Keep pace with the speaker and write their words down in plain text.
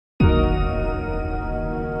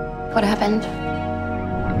What happened?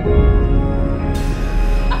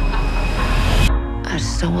 I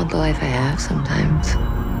just don't want the life I have sometimes.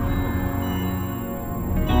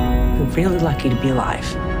 You're really lucky to be alive.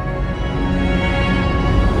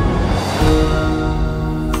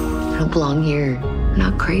 I don't belong here. I'm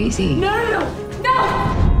not crazy. No!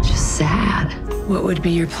 Just sad. What would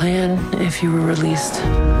be your plan if you were released?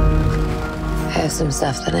 I have some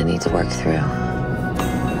stuff that I need to work through.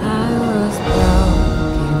 I was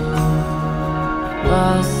broken,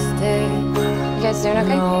 busted. You guys doing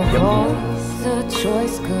okay? No voice, the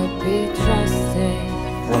choice could be trusted.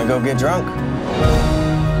 Wanna go get drunk?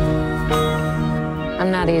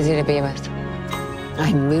 I'm not easy to be with.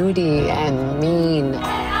 I'm moody and mean.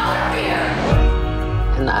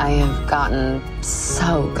 And I have gotten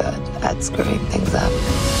so good at screwing things up.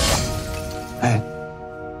 Hey,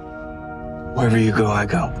 wherever you go, I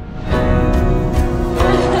go.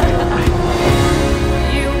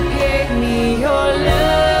 You gave me your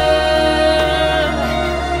love.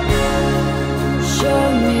 Show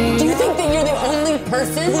me. Do you think that you're the only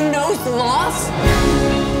person who knows loss?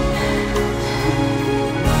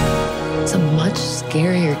 It's a much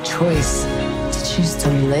scarier choice to choose to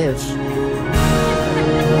live.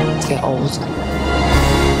 To get old.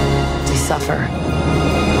 To suffer.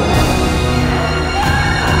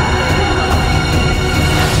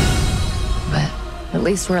 But at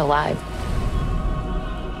least we're alive.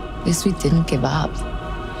 At least we didn't give up.